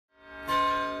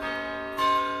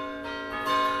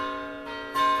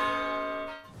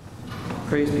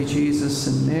Praise be Jesus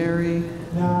and Mary.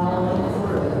 Now and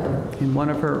forever. In one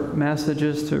of her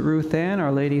messages to Ruth Ann,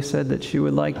 Our Lady said that she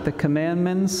would like the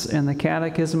commandments and the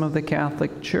catechism of the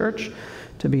Catholic Church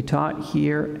to be taught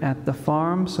here at the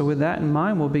farm. So with that in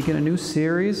mind, we'll begin a new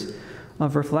series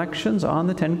of reflections on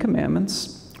the Ten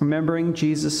Commandments, remembering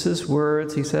Jesus'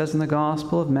 words. He says in the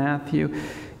Gospel of Matthew,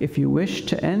 if you wish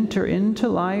to enter into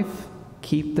life,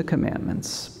 keep the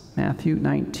commandments. Matthew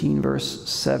 19, verse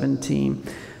 17.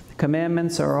 The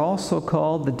commandments are also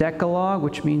called the Decalogue,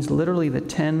 which means literally the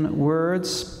 10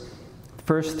 words. The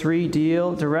first 3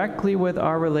 deal directly with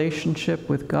our relationship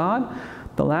with God.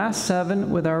 The last 7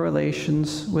 with our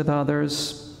relations with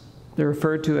others. They're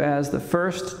referred to as the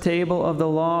first table of the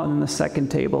law and the second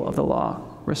table of the law,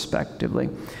 respectively.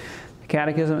 The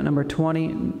Catechism at number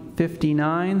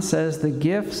 2059 says the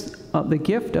gift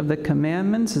of the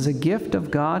commandments is a gift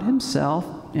of God himself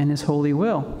and his holy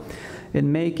will.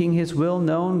 In making his will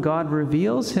known, God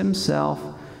reveals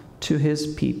himself to his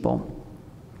people.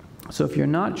 So if you're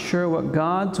not sure what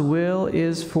God's will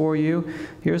is for you,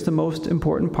 here's the most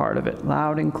important part of it,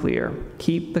 loud and clear.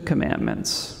 Keep the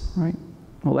commandments, right?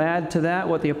 We'll add to that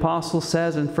what the apostle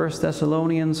says in 1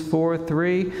 Thessalonians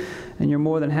 4:3, and you're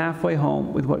more than halfway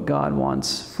home with what God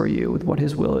wants for you, with what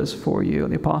his will is for you.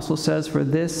 The apostle says, for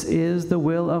this is the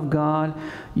will of God,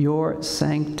 your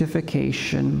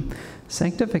sanctification.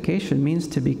 Sanctification means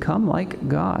to become like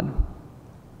God.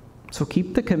 So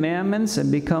keep the commandments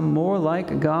and become more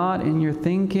like God in your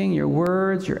thinking, your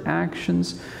words, your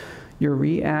actions, your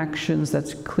reactions.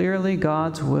 That's clearly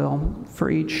God's will for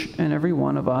each and every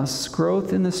one of us.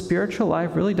 Growth in the spiritual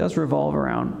life really does revolve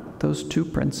around those 2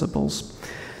 principles.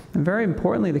 And very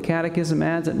importantly, the Catechism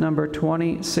adds at number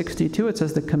 2062, it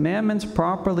says the commandments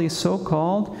properly so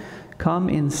called come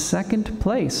in second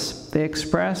place. They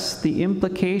express the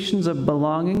implications of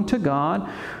belonging to God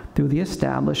through the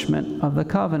establishment of the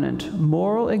covenant.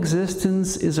 Moral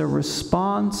existence is a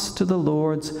response to the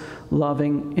Lord's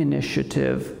loving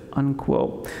initiative,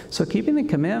 unquote. So keeping the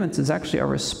commandments is actually a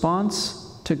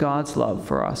response to God's love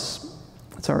for us.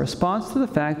 It's our response to the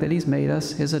fact that he's made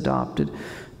us his adopted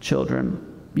children.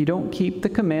 You don't keep the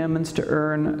commandments to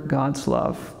earn God's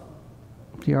love.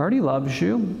 He already loves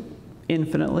you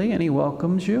infinitely, and he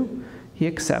welcomes you. He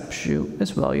accepts you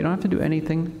as well. You don't have to do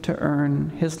anything to earn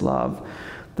his love.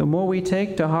 The more we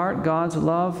take to heart God's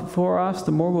love for us,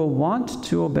 the more we'll want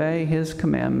to obey his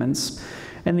commandments,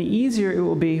 and the easier it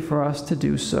will be for us to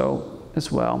do so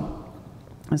as well.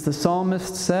 As the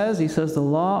psalmist says, he says, the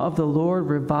law of the Lord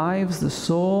revives the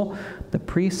soul. The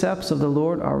precepts of the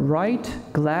Lord are right,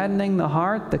 gladdening the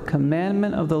heart. The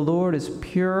commandment of the Lord is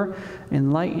pure,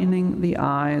 enlightening the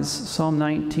eyes. Psalm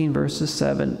 19, verses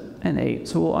 7 and 8.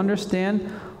 So we'll understand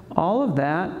all of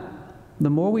that the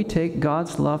more we take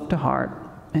God's love to heart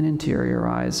and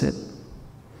interiorize it.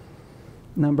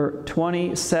 Number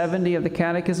 2070 of the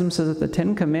Catechism says that the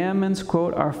 10 Commandments,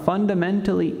 quote, are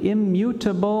fundamentally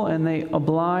immutable and they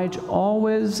oblige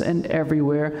always and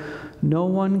everywhere. No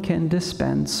one can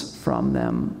dispense from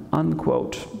them,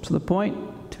 unquote. So the point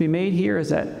to be made here is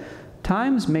that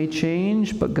times may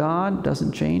change, but God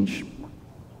doesn't change.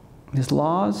 His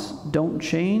laws don't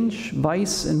change.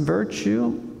 Vice and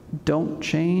virtue don't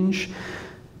change.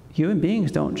 Human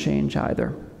beings don't change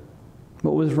either.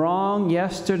 What was wrong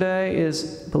yesterday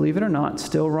is, believe it or not,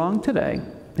 still wrong today,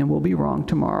 and will be wrong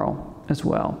tomorrow as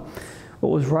well.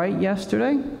 What was right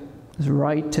yesterday is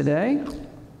right today,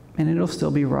 and it'll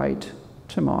still be right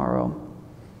tomorrow.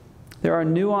 There are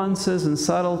nuances and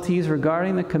subtleties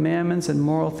regarding the commandments and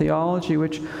moral theology,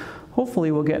 which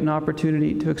hopefully we'll get an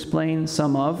opportunity to explain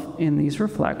some of in these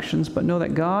reflections, but know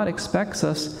that God expects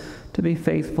us to be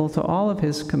faithful to all of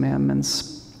his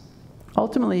commandments.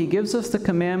 Ultimately, he gives us the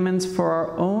commandments for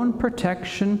our own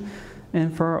protection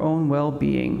and for our own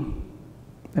well-being.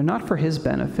 They're not for his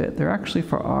benefit. They're actually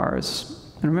for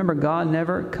ours. And remember, God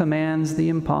never commands the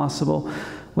impossible.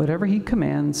 Whatever he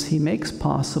commands, he makes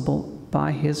possible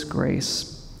by his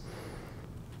grace.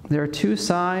 There are 2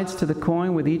 sides to the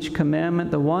coin with each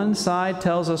commandment. The one side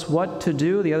tells us what to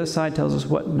do. The other side tells us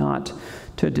what not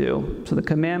to do. So the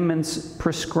commandments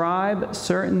prescribe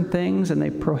certain things and they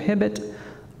prohibit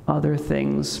other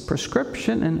things.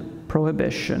 Prescription and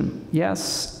prohibition.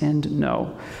 Yes and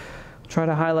no. We'll try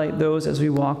to highlight those as we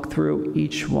walk through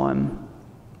each one.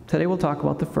 Today we'll talk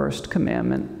about the first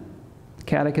commandment. The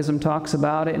Catechism talks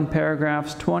about it in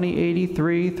paragraphs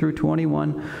 2083 through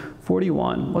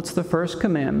 2141. What's the first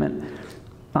commandment?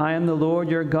 I am the Lord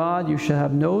your God. You shall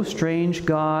have no strange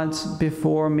gods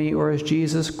before me. Or as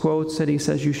Jesus quotes it, he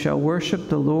says, you shall worship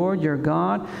the Lord your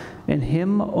God, and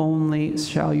him only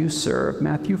shall you serve.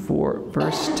 Matthew 4,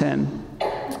 verse 10.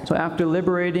 So after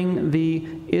liberating the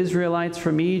Israelites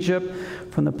from Egypt,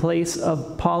 from the place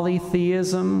of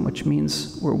polytheism, which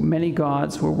means where many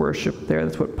gods were worshipped there,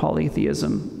 that's what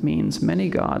polytheism means, many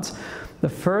gods. The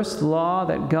first law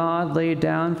that God laid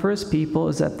down for his people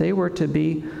is that they were to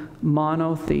be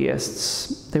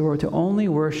monotheists. They were to only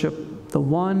worship the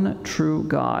one true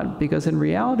God, because in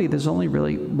reality there's only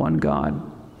really one God.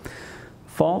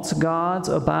 False gods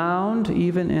abound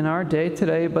even in our day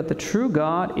today, but the true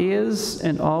God is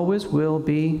and always will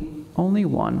be only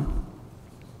one.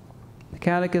 The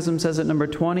Catechism says at number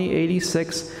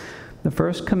 2086, the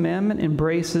first commandment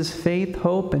embraces faith,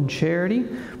 hope, and charity.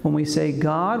 When we say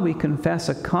God, we confess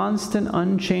a constant,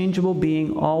 unchangeable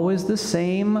being, always the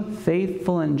same,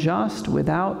 faithful and just,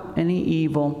 without any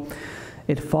evil.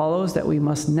 It follows that we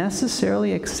must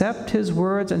necessarily accept his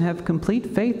words and have complete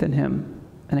faith in him,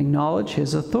 and acknowledge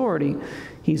his authority.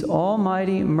 He's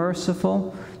almighty,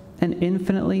 merciful, and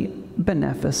infinitely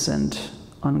beneficent,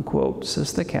 unquote,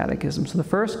 says the Catechism. So the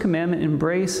first commandment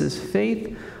embraces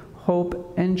faith,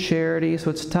 hope, and charity. So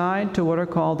it's tied to what are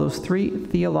called those three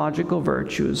theological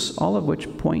virtues, all of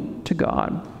which point to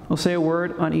God. We'll say a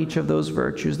word on each of those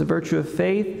virtues. The virtue of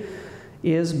faith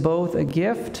is both a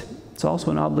gift, it's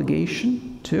also an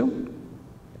obligation too.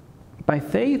 By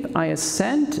faith, I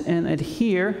assent and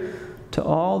adhere to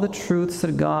all the truths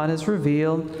that God has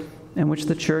revealed and which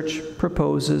the Church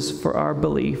proposes for our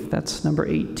belief. That's number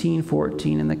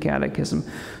 1814 in the Catechism.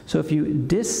 So if you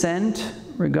dissent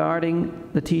regarding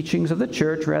the teachings of the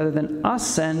Church rather than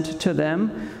assent to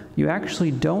them, you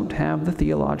actually don't have the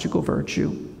theological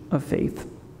virtue of faith.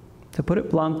 To put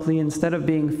it bluntly, instead of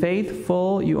being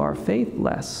faithful, you are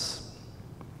faithless.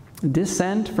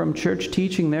 Dissent from church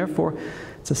teaching, therefore,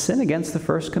 it's a sin against the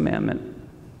first commandment.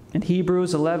 And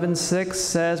Hebrews 11:6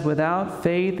 says, without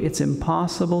faith, it's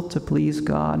impossible to please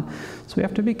God. So we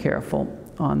have to be careful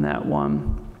on that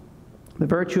one. The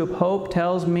virtue of hope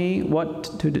tells me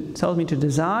to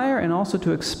desire and also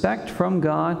to expect from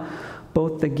God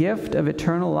both the gift of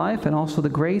eternal life and also the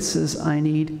graces I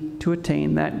need to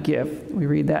attain that gift. We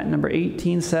read that in number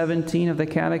 1817 of the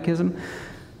Catechism.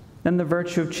 Then the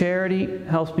virtue of charity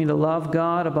helps me to love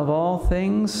God above all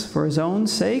things for his own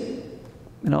sake.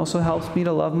 It also helps me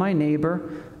to love my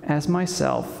neighbor as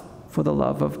myself for the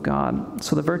love of God.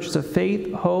 So the virtues of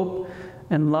faith, hope,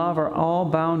 and love are all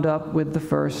bound up with the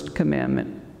first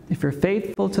commandment. If you're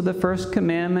faithful to the first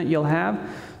commandment, you'll have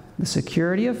the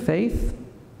security of faith,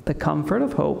 the comfort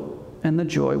of hope, and the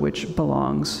joy which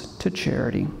belongs to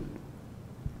charity.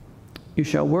 You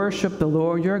shall worship the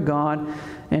Lord your God,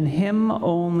 and him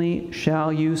only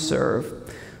shall you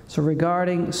serve. So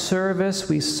regarding service,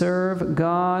 we serve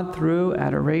God through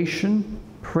adoration,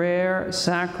 prayer,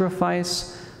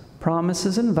 sacrifice,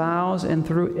 promises and vows, and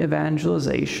through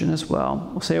evangelization as well.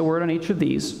 We'll say a word on each of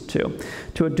these too.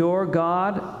 To adore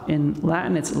God, in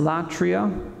Latin it's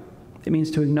latria. It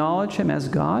means to acknowledge him as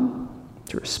God,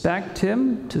 to respect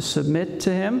him, to submit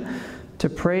to him, to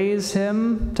praise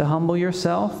him, to humble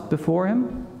yourself before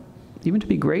him, even to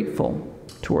be grateful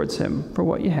towards him for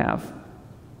what you have.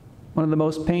 One of the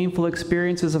most painful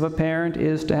experiences of a parent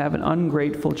is to have an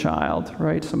ungrateful child,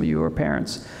 right? Some of you are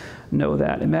parents know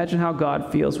that. Imagine how God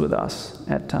feels with us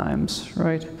at times,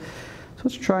 right? So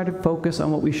let's try to focus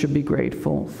on what we should be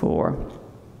grateful for.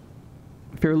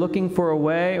 If you're looking for a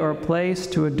way or a place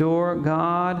to adore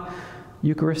God,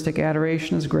 Eucharistic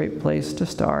adoration is a great place to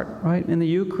start, right? In the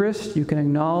Eucharist, you can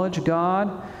acknowledge God.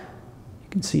 You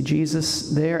can see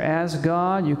Jesus there as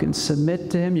God. You can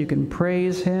submit to him. You can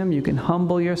praise him. You can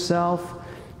humble yourself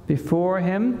before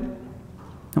him.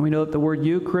 And we know that the word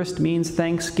Eucharist means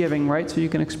thanksgiving, right? So you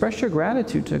can express your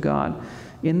gratitude to God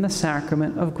in the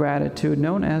sacrament of gratitude,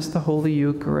 known as the Holy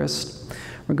Eucharist.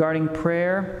 Regarding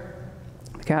prayer,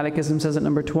 the Catechism says at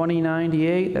number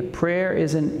 2098 that prayer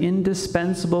is an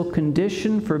indispensable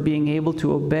condition for being able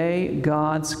to obey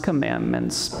God's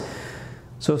commandments.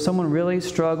 So if someone really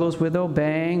struggles with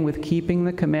obeying, with keeping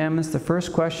the commandments, the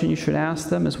first question you should ask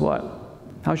them is what?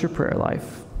 How's your prayer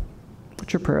life?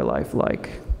 What's your prayer life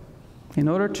like? In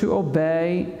order to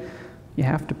obey, you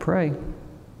have to pray.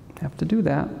 You have to do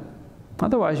that.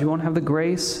 Otherwise, you won't have the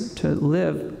grace to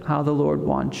live how the Lord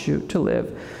wants you to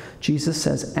live. Jesus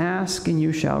says, ask and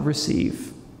you shall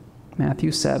receive. Matthew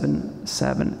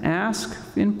 7:7. Ask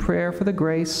in prayer for the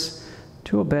grace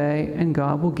to obey, and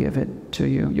God will give it to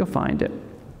you. You'll find it.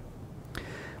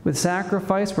 With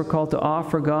sacrifice, we're called to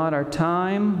offer God our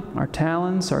time, our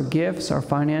talents, our gifts, our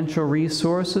financial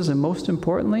resources, and most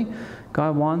importantly,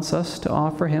 God wants us to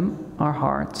offer him our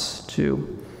hearts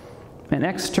too. An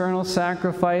external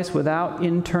sacrifice without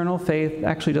internal faith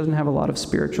actually doesn't have a lot of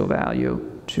spiritual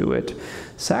value to it.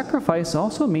 Sacrifice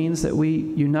also means that we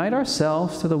unite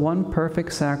ourselves to the one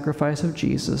perfect sacrifice of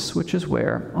Jesus, which is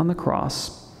where? On the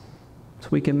cross. So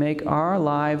we can make our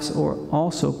lives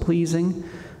also pleasing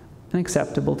and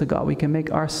acceptable to God. We can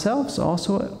make ourselves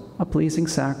also a pleasing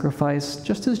sacrifice,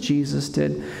 just as Jesus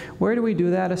did. Where do we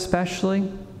do that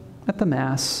especially? At the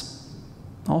Mass,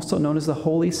 also known as the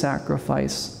holy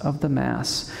sacrifice of the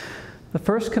Mass. The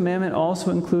first commandment also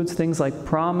includes things like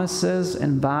promises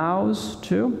and vows,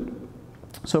 too.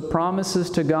 So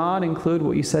promises to God include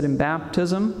what you said in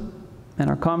baptism and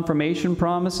our confirmation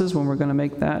promises, when we're going to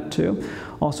make that too.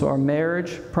 Also our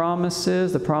marriage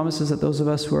promises, the promises that those of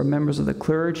us who are members of the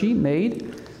clergy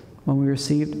made when we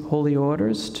received holy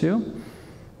orders too.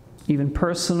 Even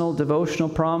personal devotional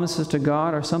promises to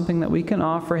God are something that we can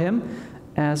offer Him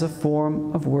as a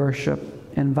form of worship.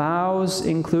 And vows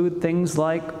include things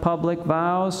like public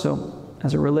vows. So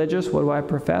as a religious, what do I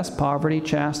profess? Poverty,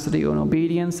 chastity, and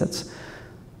obedience. That's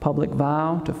public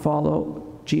vow to follow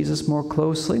Jesus more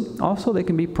closely. Also, they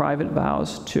can be private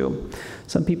vows too.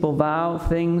 Some people vow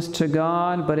things to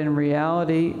God, but in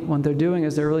reality, what they're doing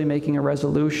is they're really making a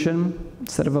resolution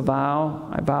instead of a vow.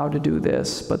 I vow to do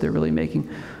this, but they're really making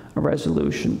a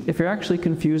resolution. If you're actually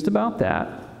confused about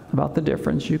that, about the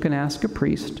difference, you can ask a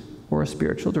priest or a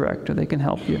spiritual director. They can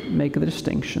help you make the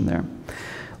distinction there.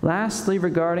 Lastly,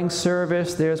 regarding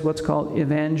service, there's what's called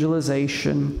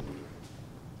evangelization.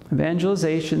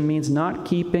 Evangelization means not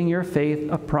keeping your faith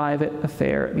a private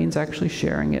affair. It means actually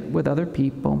sharing it with other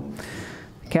people.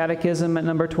 The Catechism at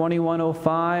number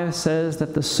 2105 says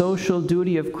that the social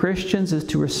duty of Christians is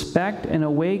to respect and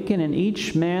awaken in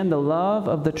each man the love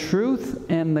of the truth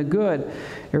and the good.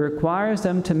 It requires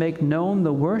them to make known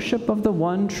the worship of the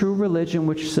one true religion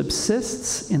which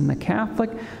subsists in the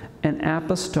Catholic and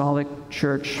Apostolic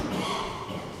Church.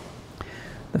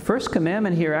 The first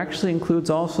commandment here actually includes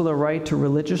also the right to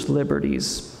religious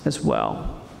liberties as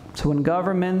well. So when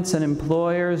governments and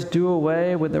employers do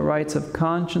away with the rights of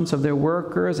conscience of their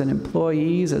workers and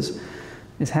employees, as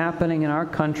is happening in our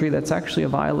country, that's actually a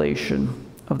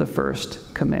violation of the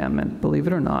first commandment, believe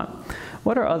it or not.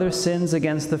 What are other sins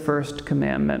against the first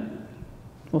commandment?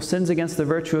 Well, sins against the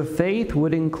virtue of faith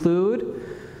would include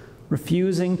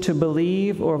refusing to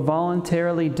believe or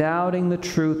voluntarily doubting the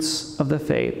truths of the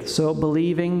faith. So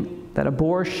believing that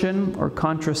abortion or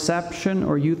contraception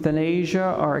or euthanasia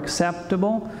are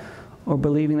acceptable, or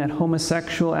believing that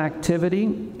homosexual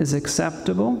activity is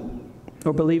acceptable,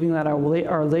 or believing that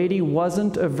Our Lady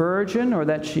wasn't a virgin, or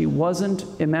that she wasn't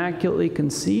immaculately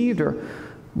conceived, or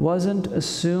wasn't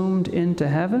assumed into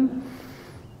heaven,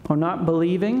 or not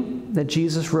believing that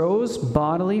Jesus rose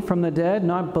bodily from the dead,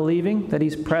 not believing that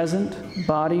He's present,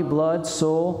 body, blood,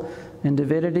 soul, and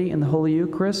divinity in the Holy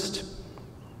Eucharist,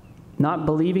 not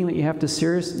believing that you have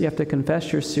to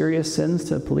confess your serious sins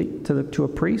to a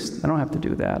priest. I don't have to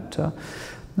do that. No,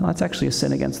 that's actually a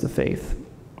sin against the faith.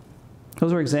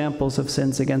 Those are examples of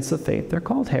sins against the faith. They're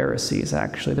called heresies,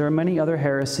 actually. There are many other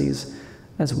heresies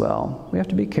as well. We have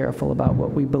to be careful about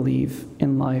what we believe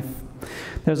in life.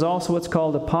 There's also what's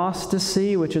called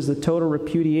apostasy, which is the total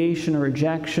repudiation or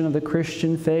rejection of the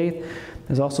Christian faith.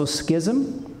 There's also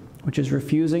schism, which is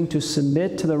refusing to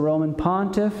submit to the Roman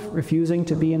pontiff, refusing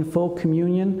to be in full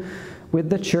communion with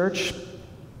the church.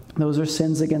 Those are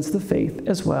sins against the faith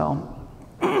as well.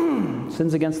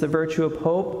 Sins against the virtue of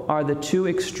hope are the two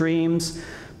extremes,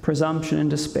 presumption and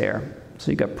despair.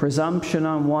 So you've got presumption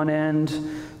on one end,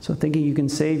 so thinking you can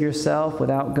save yourself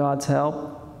without God's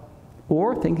help,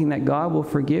 or thinking that God will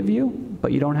forgive you,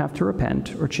 but you don't have to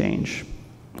repent or change.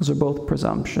 Those are both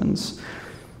presumptions.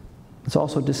 It's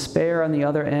also despair on the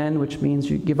other end, which means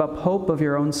you give up hope of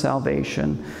your own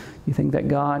salvation. You think that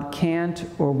God can't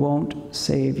or won't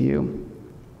save you.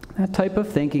 That type of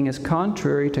thinking is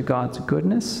contrary to God's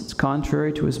goodness. It's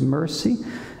contrary to His mercy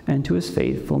and to His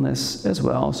faithfulness as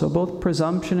well. So both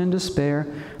presumption and despair,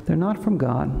 they're not from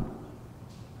God.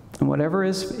 And whatever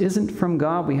isn't from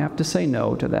God, we have to say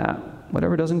no to that.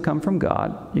 Whatever doesn't come from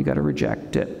God, you got to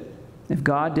reject it. If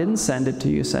God didn't send it to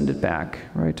you, send it back,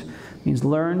 right? It means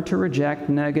learn to reject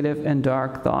negative and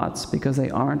dark thoughts because they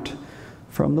aren't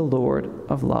from the Lord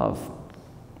of love.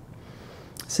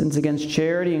 Sins against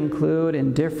charity include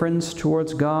indifference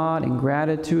towards God,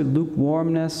 ingratitude,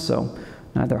 lukewarmness, so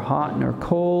neither hot nor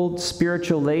cold,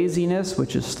 spiritual laziness,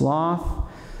 which is sloth,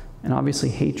 and obviously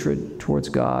hatred towards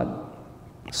God.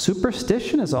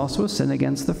 Superstition is also a sin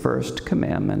against the first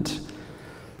commandment.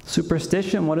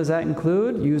 Superstition, what does that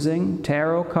include? Using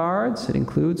tarot cards. It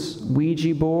includes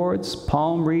Ouija boards,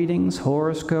 palm readings,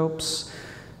 horoscopes,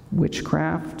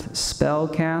 witchcraft, spell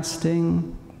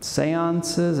casting,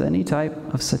 seances, any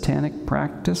type of satanic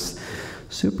practice.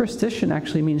 Superstition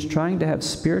actually means trying to have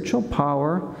spiritual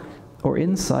power or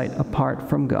insight apart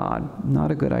from God.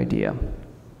 Not a good idea.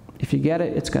 If you get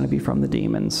it, it's going to be from the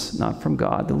demons, not from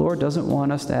God. The Lord doesn't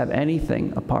want us to have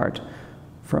anything apart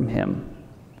from Him.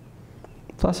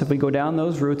 Plus, if we go down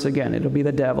those routes again, it'll be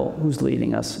the devil who's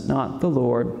leading us, not the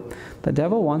Lord. The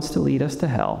devil wants to lead us to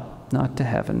hell, not to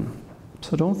heaven.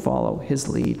 So don't follow his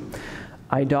lead.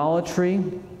 Idolatry,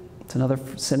 it's another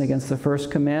sin against the first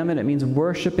commandment. It means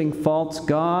worshiping false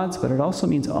gods, but it also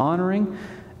means honoring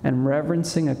and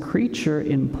reverencing a creature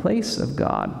in place of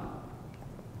God.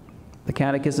 The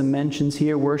Catechism mentions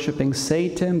here worshiping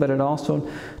Satan, but it also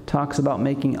talks about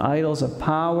making idols of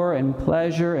power and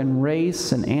pleasure and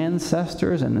race and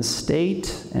ancestors and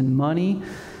estate and money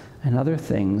and other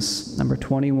things. Number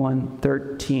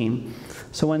 21:13.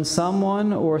 So when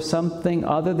someone or something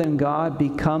other than God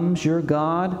becomes your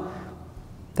God,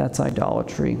 that's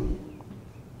idolatry.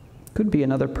 It could be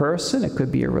another person. It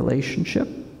could be a relationship.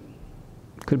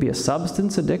 It could be a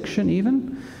substance addiction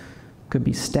even. It could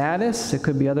be status. It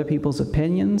could be other people's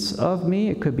opinions of me.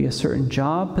 It could be a certain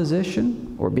job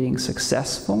position or being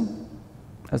successful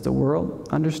as the world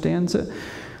understands it.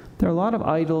 There are a lot of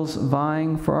idols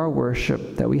vying for our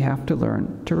worship that we have to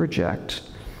learn to reject.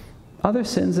 Other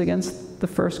sins against the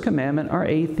first commandment are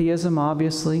atheism,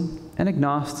 obviously, and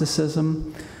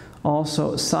agnosticism.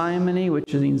 Also, simony,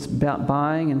 which means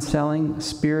buying and selling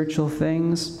spiritual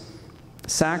things.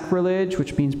 Sacrilege,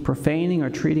 which means profaning or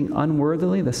treating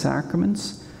unworthily the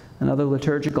sacraments and other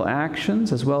liturgical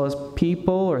actions, as well as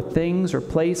people or things or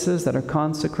places that are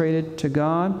consecrated to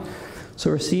God.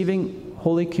 So receiving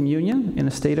Holy Communion in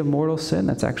a state of mortal sin,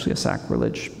 that's actually a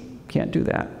sacrilege. Can't do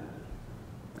that.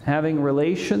 Having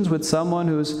relations with someone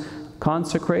who's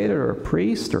consecrated or a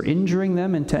priest or injuring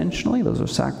them intentionally, those are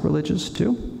sacrileges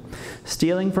too.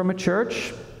 Stealing from a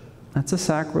church, that's a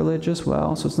sacrilege as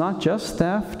well. So it's not just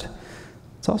theft,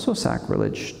 it's also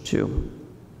sacrilege too.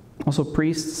 Also,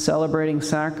 priests celebrating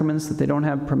sacraments that they don't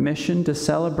have permission to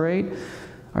celebrate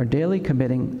are daily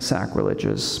committing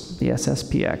sacrileges. The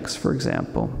SSPX, for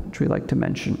example, which we like to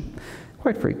mention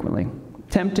quite frequently.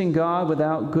 Tempting God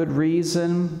without good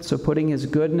reason, so putting His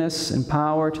goodness and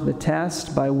power to the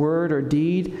test by word or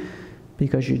deed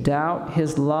because you doubt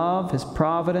His love, His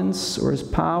providence, or His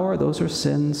power, those are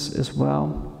sins as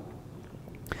well.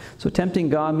 So tempting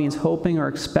God means hoping or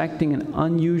expecting an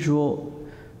unusual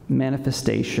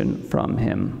manifestation from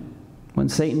Him. When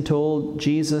Satan told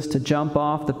Jesus to jump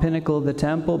off the pinnacle of the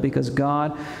temple because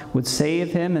God would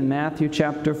save him in Matthew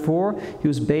chapter 4, he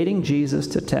was baiting Jesus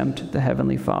to tempt the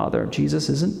Heavenly Father. Jesus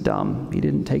isn't dumb. He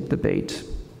didn't take the bait.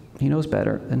 He knows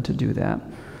better than to do that.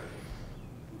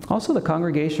 Also, the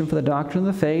Congregation for the Doctrine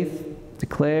of the Faith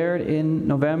declared in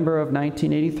November of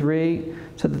 1983,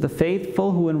 said that the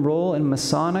faithful who enroll in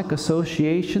Masonic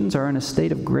associations are in a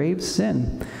state of grave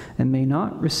sin and may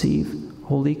not receive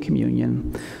Holy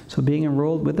Communion. So being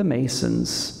enrolled with the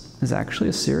Masons is actually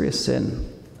a serious sin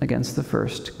against the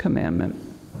first commandment.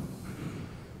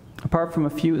 Apart from a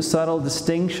few subtle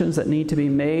distinctions that need to be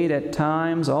made at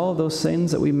times, all of those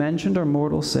sins that we mentioned are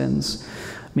mortal sins,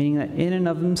 meaning that in and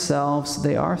of themselves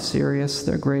they are serious,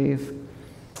 they're grave.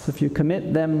 So if you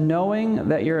commit them knowing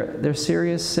that they're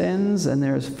serious sins and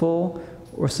there's full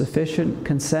or sufficient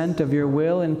consent of your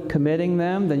will in committing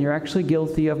them, then you're actually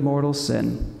guilty of mortal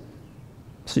sin.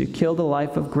 So you kill the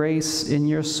life of grace in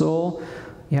your soul,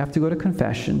 you have to go to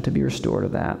confession to be restored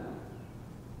of that.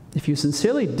 If you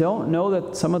sincerely don't know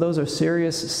that some of those are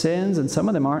serious sins, and some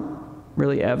of them aren't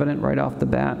really evident right off the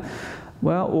bat,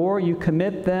 well, or you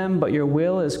commit them, but your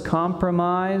will is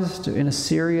compromised in a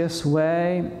serious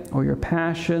way, or your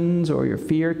passions or your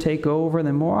fear take over,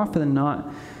 then more often than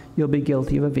not, you'll be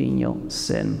guilty of a venial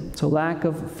sin. So lack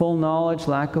of full knowledge,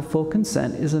 lack of full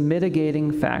consent is a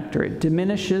mitigating factor. It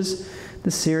diminishes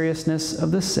the seriousness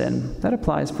of the sin. That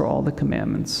applies for all the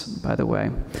commandments, by the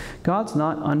way. God's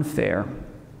not unfair.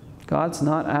 God's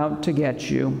not out to get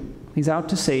you. He's out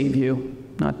to save you,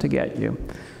 not to get you.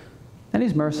 And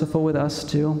He's merciful with us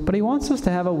too. But He wants us to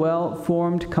have a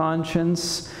well-formed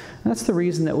conscience. And that's the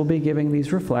reason that we'll be giving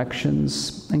these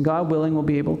reflections. And God willing, we'll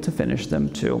be able to finish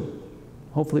them too.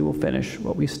 Hopefully we'll finish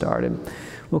what we started.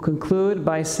 We'll conclude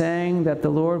by saying that the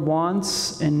Lord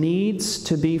wants and needs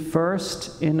to be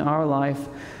first in our life.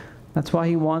 That's why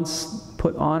He wants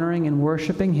put honoring and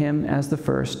worshiping Him as the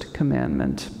first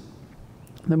commandment.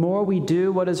 The more we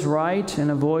do what is right and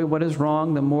avoid what is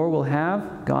wrong, the more we'll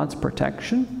have God's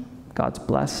protection, God's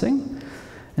blessing,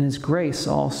 and His grace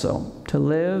also to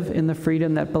live in the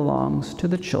freedom that belongs to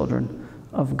the children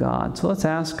of God. So let's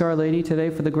ask Our Lady today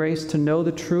for the grace to know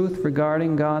the truth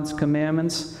regarding God's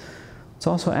commandments. Let's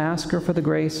also ask her for the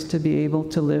grace to be able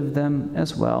to live them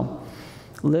as well.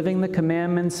 Living the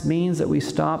commandments means that we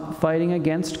stop fighting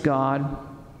against God,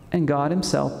 and God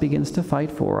himself begins to fight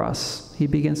for us. He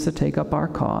begins to take up our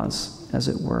cause, as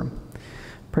it were.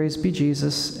 Praise be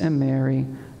Jesus and Mary,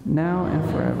 now and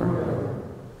forever.